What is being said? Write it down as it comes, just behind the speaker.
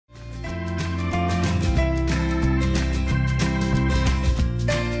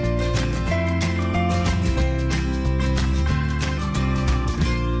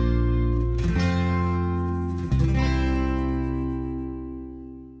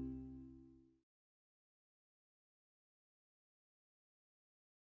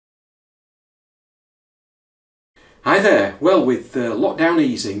Hi there. Well, with lockdown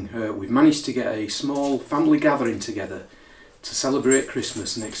easing, we've managed to get a small family gathering together to celebrate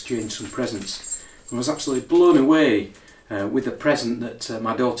Christmas and exchange some presents. I was absolutely blown away with the present that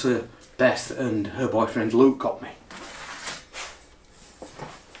my daughter Beth and her boyfriend Luke got me.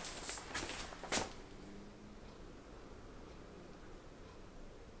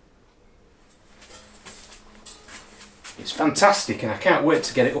 It's fantastic and I can't wait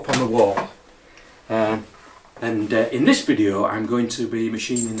to get it up on the wall. In this video I'm going to be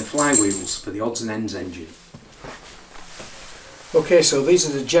machining the flywheels for the odds and ends engine. Okay, so these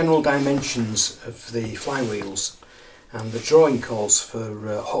are the general dimensions of the flywheels, and the drawing calls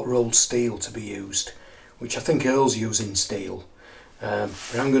for hot rolled steel to be used, which I think Earl's using steel,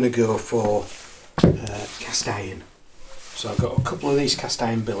 but I'm going to go for cast iron. So I've got a couple of these cast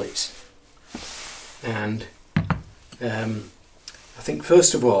iron billets, and I think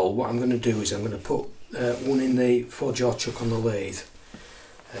first of all what I'm going to do is I'm going to put one in the 4-jaw chuck on the lathe,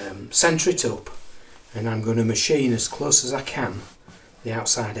 centre it up, and I'm going to machine as close as I can the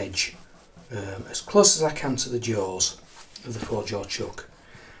outside edge, as close as I can to the jaws of the 4-jaw chuck.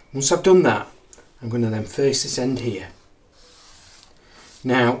 Once I've done that, I'm going to then face this end here.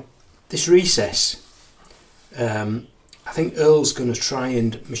 Now this recess, I think Earl's going to try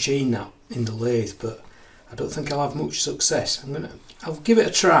and machine that in the lathe, but I don't think I'll have much success. I'll give it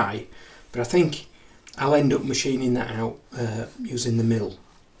a try, but I think I'll end up machining that out using the mill.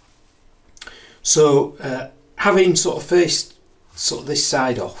 So having sort of faced this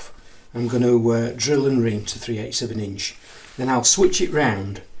side off, I'm going to drill and ream to 3/8 of an inch. Then I'll switch it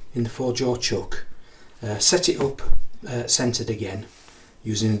round in the 4-jaw chuck, set it up centred again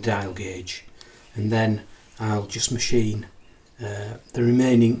using a dial gauge, and then I'll just machine the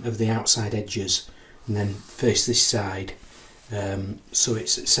remaining of the outside edges and then face this side so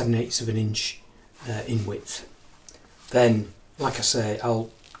it's 7/8 of an inch in width. Then, like I say, I'll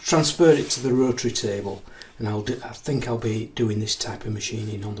transfer it to the rotary table, and I think I'll be doing this type of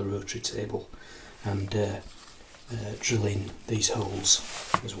machining on the rotary table and drilling these holes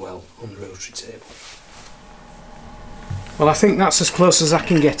as well on the rotary table. Well, I think that's as close as I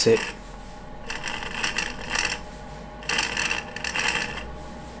can get it.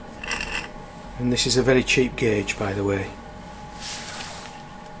 And this is a very cheap gauge, by the way.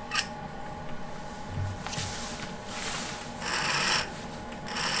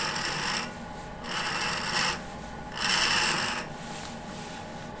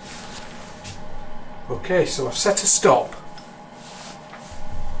 Okay, so I've set a stop,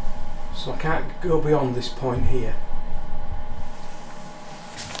 so I can't go beyond this point here.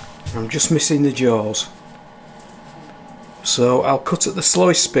 I'm just missing the jaws, so I'll cut at the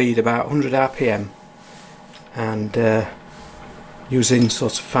slowest speed, about 100 RPM, and using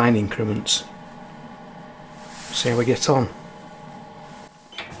sort of fine increments. See how we get on.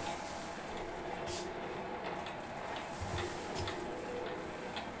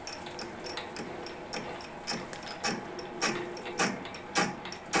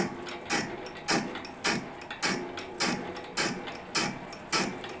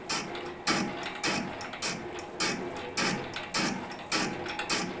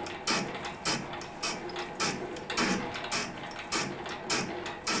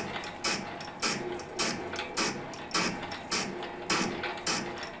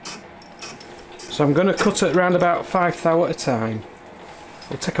 So I'm going to cut it around about 5 thou at a time.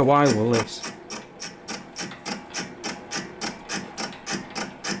 It'll take a while, will this?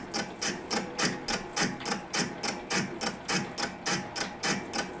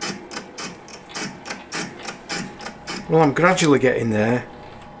 Well, I'm gradually getting there,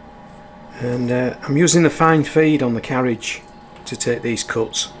 and I'm using the fine feed on the carriage to take these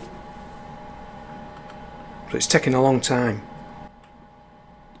cuts, but it's taking a long time.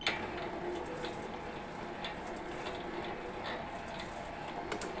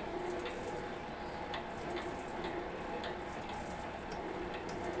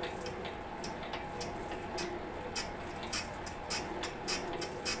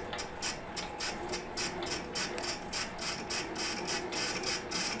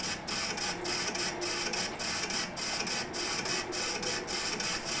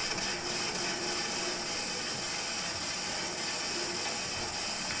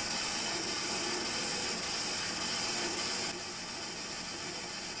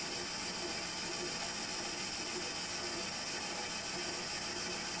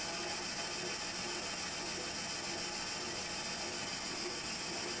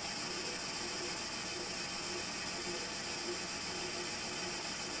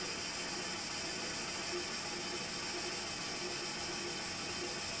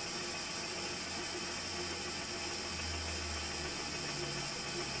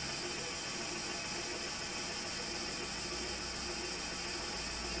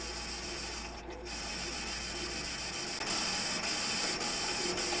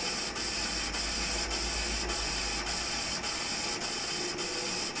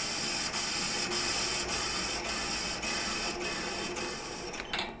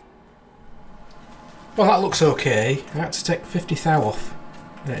 Well, that looks okay. I had to take 50 thou off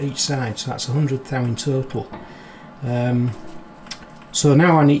each side, so that's 100 thou in total. So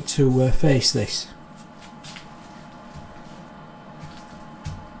now I need to face this.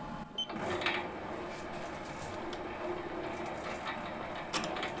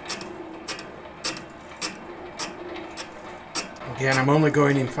 Again, I'm only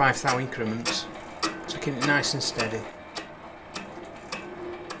going in 5 thou increments, taking it nice and steady.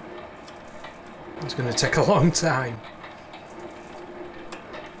 It's going to take a long time.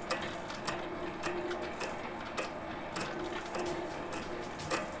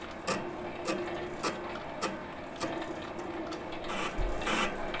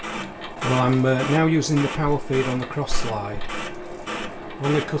 Well, I'm now using the power feed on the cross slide,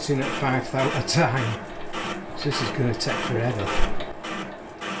 only cutting at 5 thou at a time, so this is going to take forever.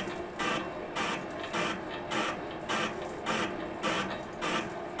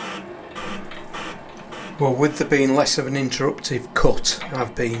 Well, with there being less of an interruptive cut,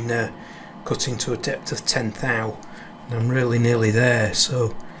 I've been cutting to a depth of 10 thou, and I'm really nearly there,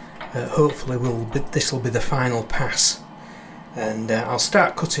 so hopefully this will be the final pass, and I'll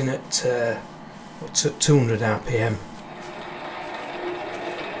start cutting at 200 RPM.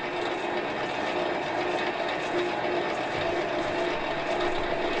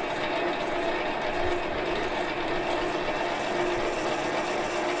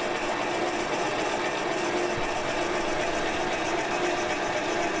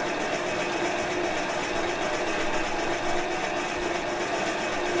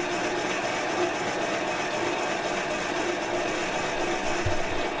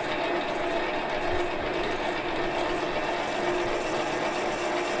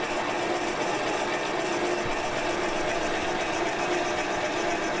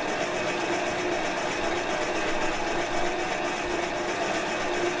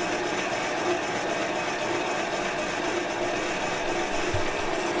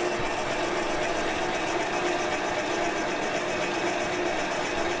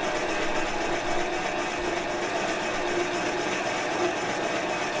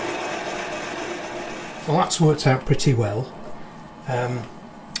 Well, that's worked out pretty well.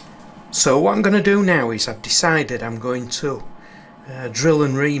 So what I'm going to do now is I've decided I'm going to drill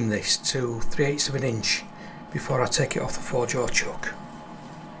and ream this to 3/8 of an inch before I take it off the 4-jaw chuck.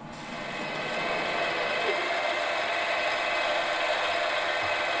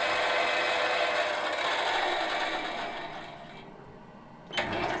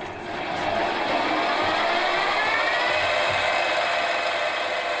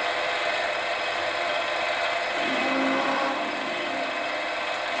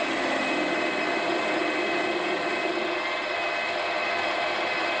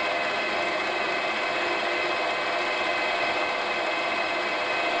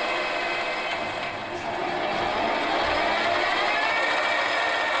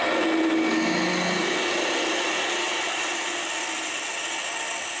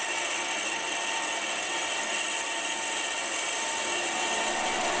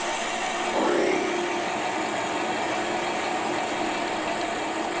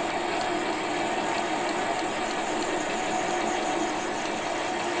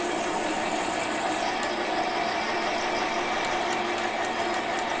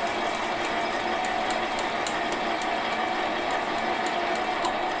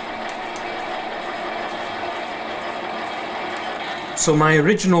 So my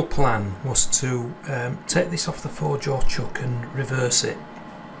original plan was to take this off the 4-jaw chuck and reverse it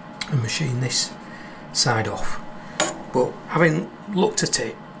and machine this side off, but having looked at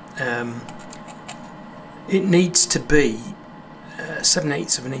it, it needs to be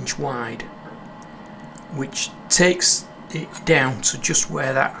 7/8 of an inch wide, which takes it down to just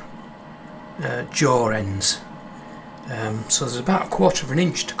where that jaw ends. So there's about 1/4 of an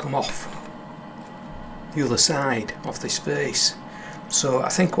inch to come off the other side of this face. So I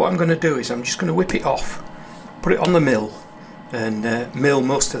think what I'm going to do is I'm just going to whip it off, put it on the mill and mill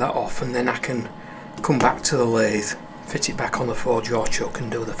most of that off, and then I can come back to the lathe, fit it back on the 4-jaw chuck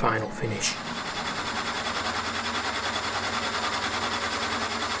and do the final finish.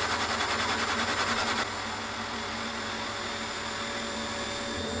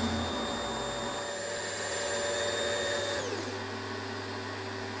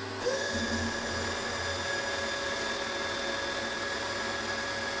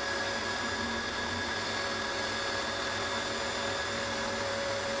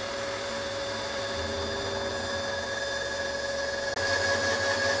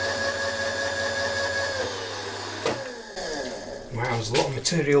 Wow, there's a lot of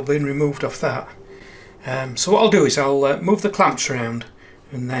material being removed off that. So what I'll do is I'll move the clamps around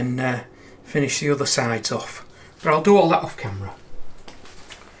and then finish the other sides off. But I'll do all that off camera.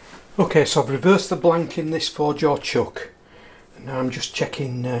 Okay, so I've reversed the blank in this 4-jaw chuck. And now I'm just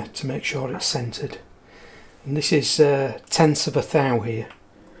checking to make sure it's centred. And this is tenths of a thou here.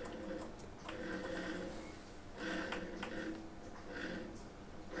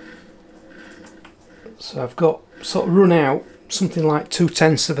 So I've got sort of run out something like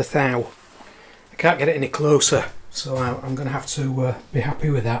 2/10 of a thou. I can't get it any closer, so I'm going to have to be happy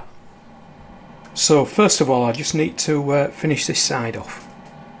with that. So first of all, I just need to finish this side off.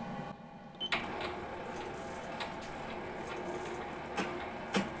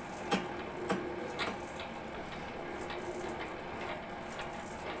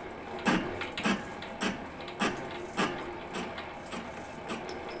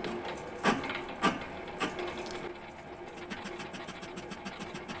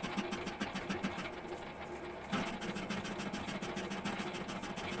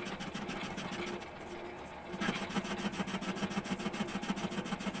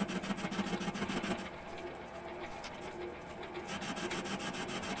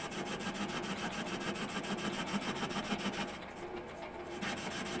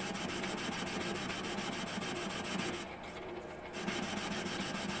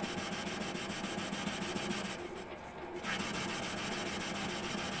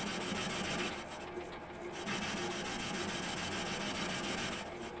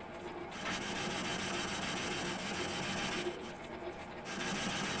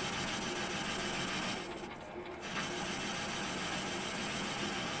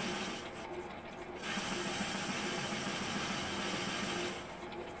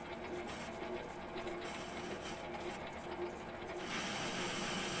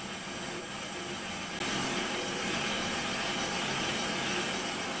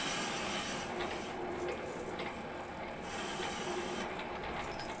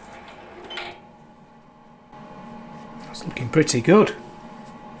 It's looking pretty good.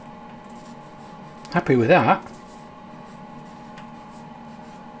 Happy with that.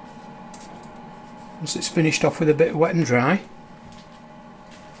 Once it's finished off with a bit of wet and dry.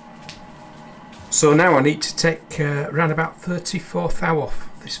 So now I need to take around about 34 thou off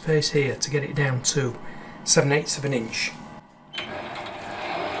this face here to get it down to 7/8 of an inch.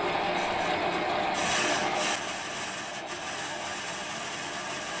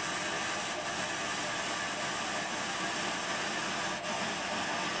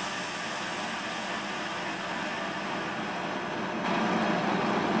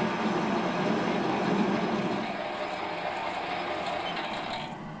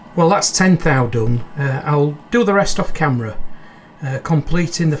 Well, that's 10 thou done. I'll do the rest off camera,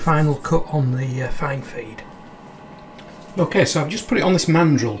 completing the final cut on the fine feed. Okay, so I've just put it on this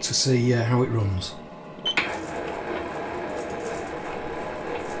mandrel to see how it runs.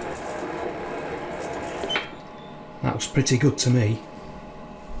 That was pretty good to me.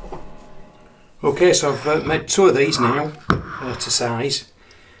 Okay, so I've made 2 of these now to size,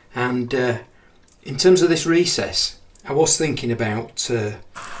 and in terms of this recess, I was thinking about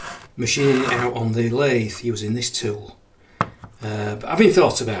machining it out on the lathe using this tool, but having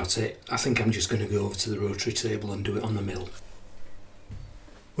thought about it, I think I'm just going to go over to the rotary table and do it on the mill.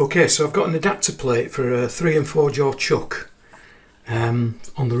 Okay, so I've got an adapter plate for a 3 and 4 jaw chuck on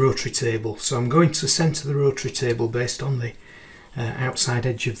the rotary table, so I'm going to centre the rotary table based on the outside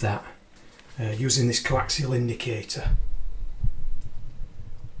edge of that using this coaxial indicator.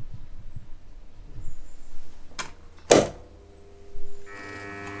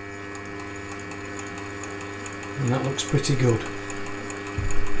 And that looks pretty good.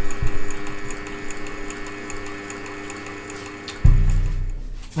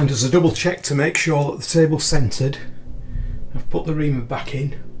 And as a double check to make sure that the table's centred, I've put the reamer back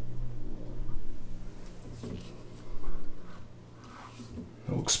in.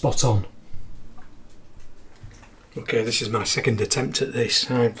 That looks spot on. Okay, this is my second attempt at this.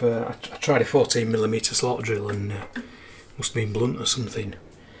 I tried a 14mm slot drill and must have been blunt or something.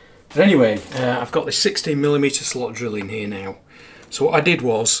 But anyway, I've got this 16mm slot drill in here now. So what I did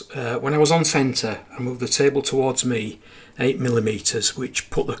was, when I was on centre, I moved the table towards me 8mm, which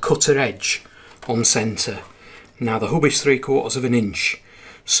put the cutter edge on centre. Now the hub is 3/4 of an inch,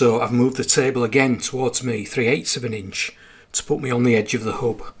 so I've moved the table again towards me 3/8 of an inch to put me on the edge of the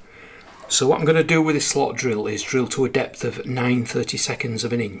hub. So what I'm going to do with this slot drill is drill to a depth of 9/32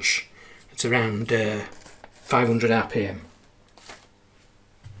 of an inch. It's around 500 RPM.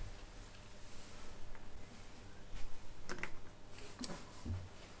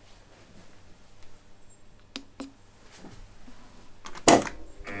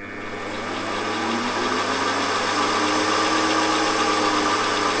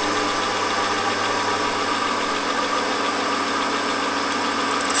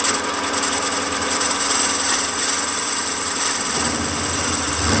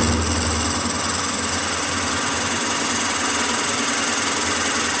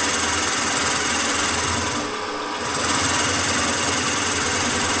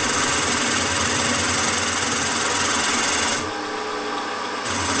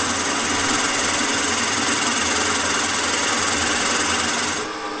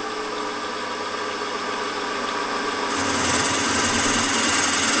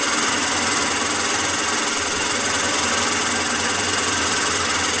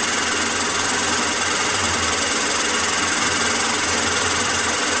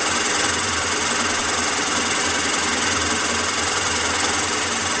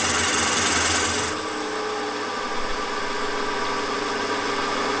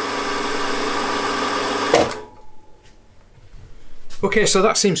 Okay, so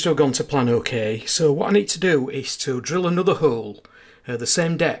that seems to have gone to plan okay. So what I need to do is to drill another hole, the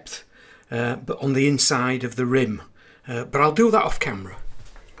same depth, but on the inside of the rim. But I'll do that off camera.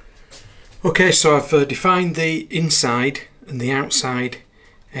 Okay, so I've defined the inside and the outside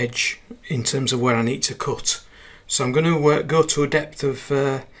edge in terms of where I need to cut. So I'm going to go to a depth of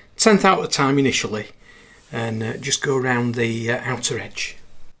 1/10th out of time initially, and just go around the outer edge.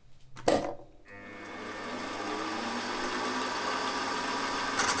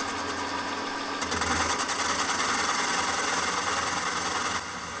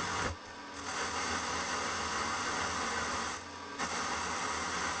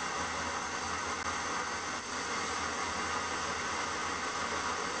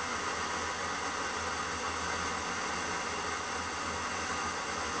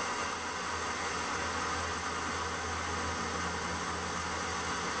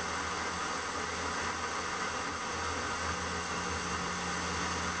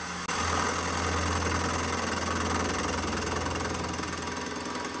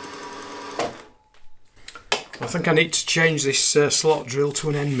 I think I need to change this slot drill to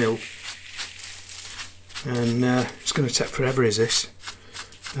an end mill, and it's going to take forever, is this?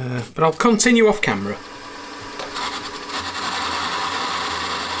 But I'll continue off camera.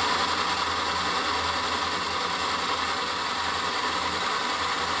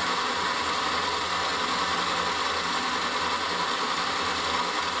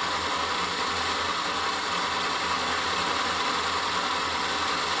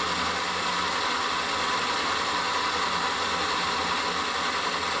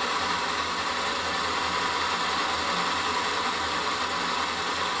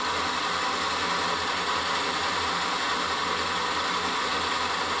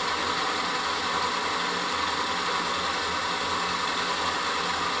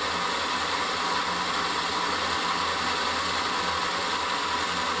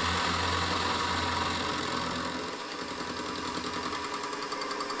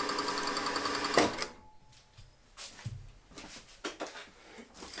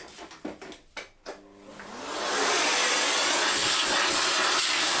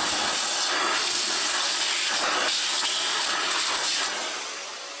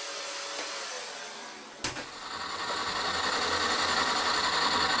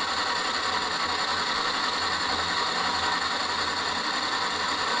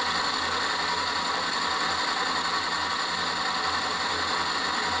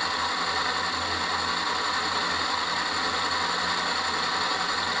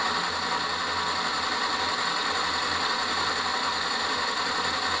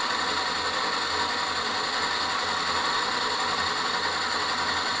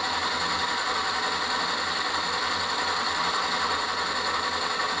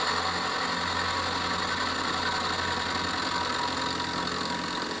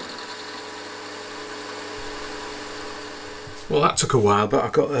 Well, that took a while, but I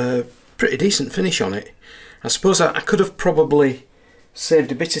got a pretty decent finish on it. I suppose I could have probably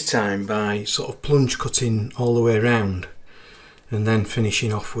saved a bit of time by sort of plunge cutting all the way around and then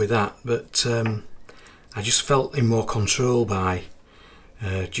finishing off with that, but I just felt in more control by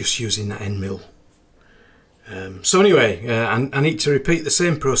just using that end mill. So anyway, I need to repeat the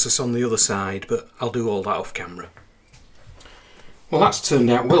same process on the other side, but I'll do all that off camera. Well, that's turned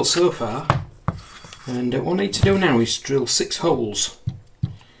out well so far. And what I need to do now is drill 6 holes,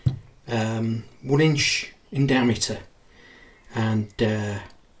 1 inch in diameter, and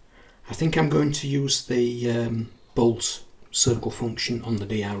I think I'm going to use the bolt circle function on the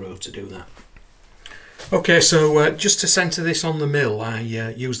DRO to do that. Okay, so just to centre this on the mill, I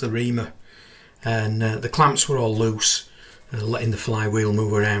used the reamer, and the clamps were all loose, letting the flywheel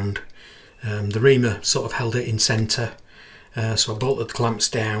move around. The reamer sort of held it in centre, so I bolted the clamps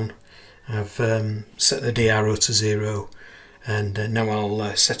down. I've set the DRO to 0, and now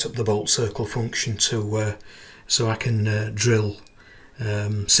I'll set up the bolt circle function to so I can drill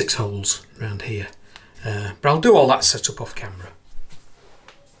 6 holes around here. But I'll do all that setup off camera.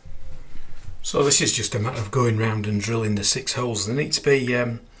 So this is just a matter of going round and drilling the 6 holes. They need to be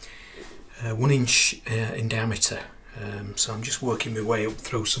 1 inch in diameter, so I'm just working my way up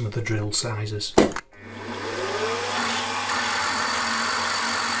through some of the drill sizes.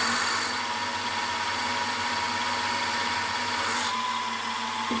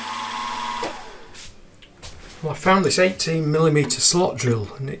 Well, I found this 18mm slot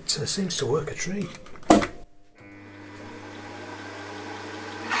drill, and it seems to work a treat.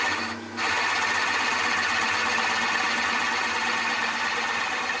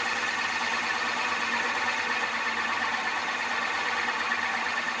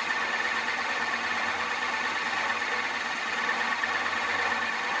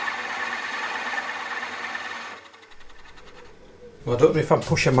 Well, I don't know if I'm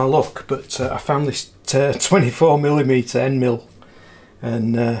pushing my luck, but I found this 24mm end mill,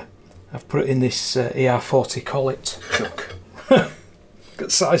 and I've put it in this ER40 collet chuck. Look at the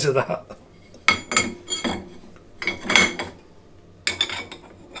size of that.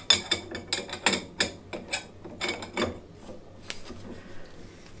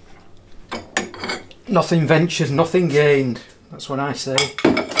 Nothing ventured, nothing gained. That's what I say.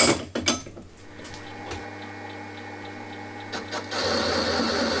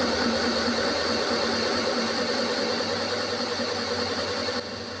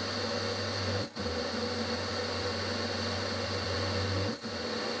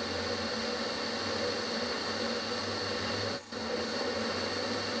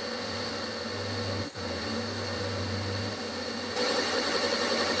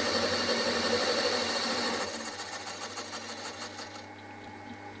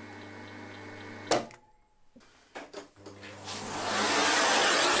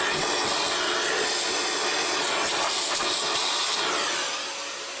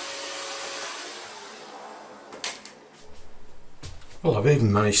 Well, I've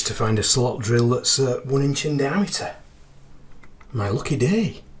even managed to find a slot drill that's 1 inch in diameter. My lucky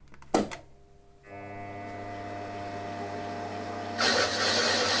day.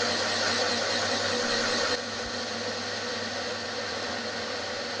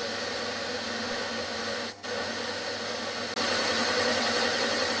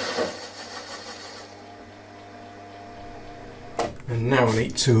 And now I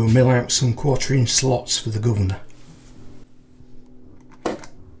need to mill out some 1/4 inch slots for the governor.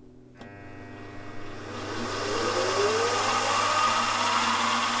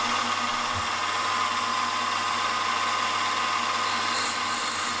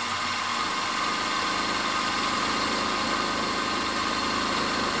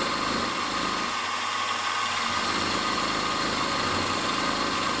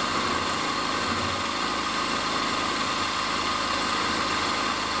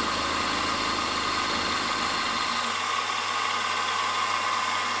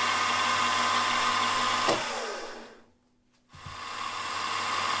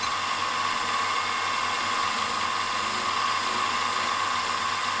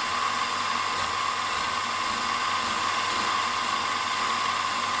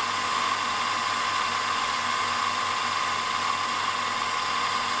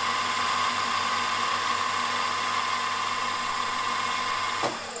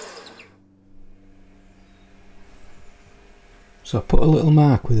 So I put a little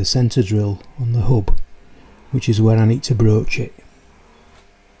mark with a centre drill on the hub, which is where I need to broach it.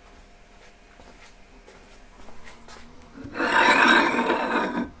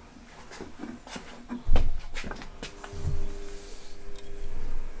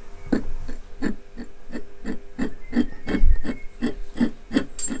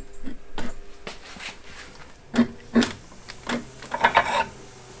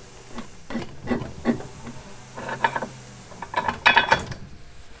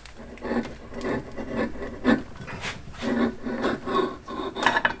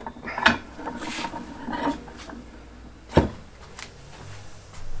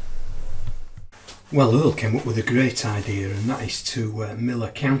 Well, Earl came up with a great idea, and that is to mill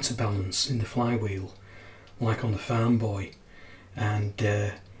a counterbalance in the flywheel, like on the Farm Boy. And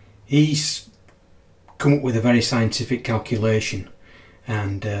he's come up with a very scientific calculation,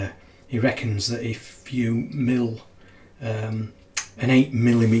 and he reckons that if you mill an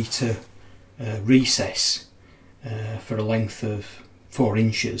 8mm recess for a length of 4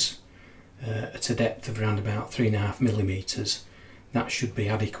 inches at a depth of around about 3.5mm, that should be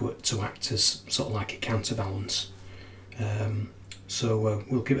adequate to act as sort of like a counterbalance. So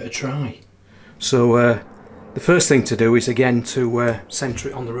we'll give it a try. So the first thing to do is again to centre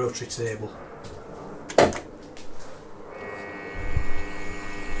it on the rotary table.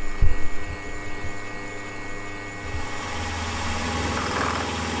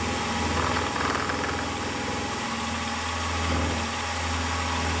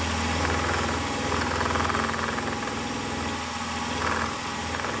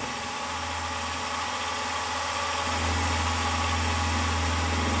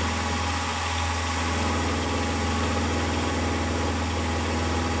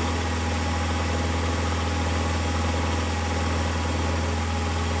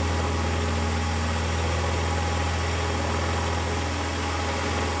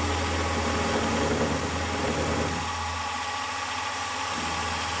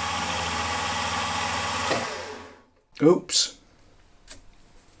 Oops,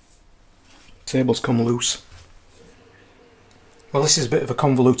 table's come loose. Well, this is a bit of a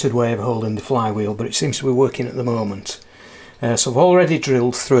convoluted way of holding the flywheel, but it seems to be working at the moment. So I've already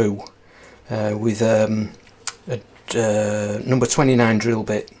drilled through with a number 29 drill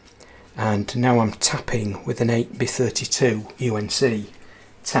bit, and now I'm tapping with an 8x32 UNC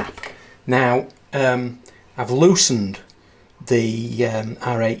tap. Now I've loosened the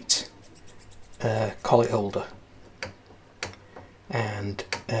R8 collet holder, and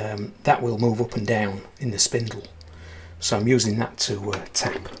that will move up and down in the spindle, so I'm using that to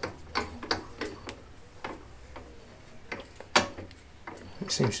tap.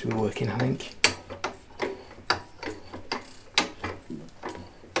 It seems to be working, I think.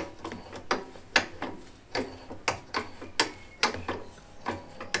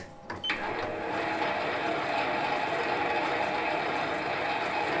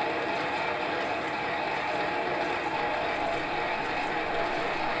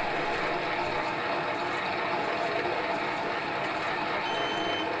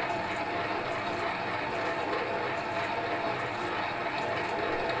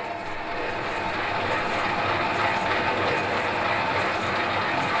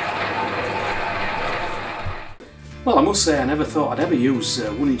 Well, I must say I never thought I'd ever use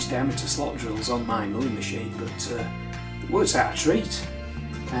 1-inch diameter slot drills on my milling machine, but it works out a treat.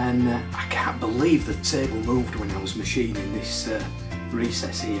 And I can't believe the table moved when I was machining this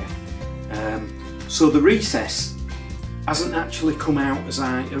recess here. So the recess hasn't actually come out as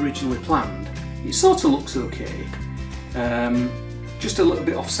I originally planned. It sort of looks okay, just a little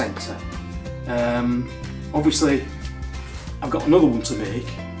bit off centre. Obviously I've got another one to make.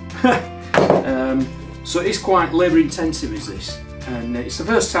 So it's quite labour intensive, is this, and it's the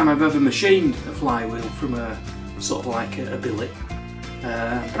first time I've ever machined a flywheel from a sort of like a billet,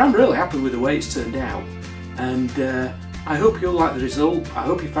 but I'm really happy with the way it's turned out, and I hope you'll like the result. I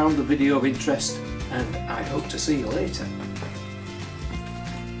hope you found the video of interest, and I hope to see you later.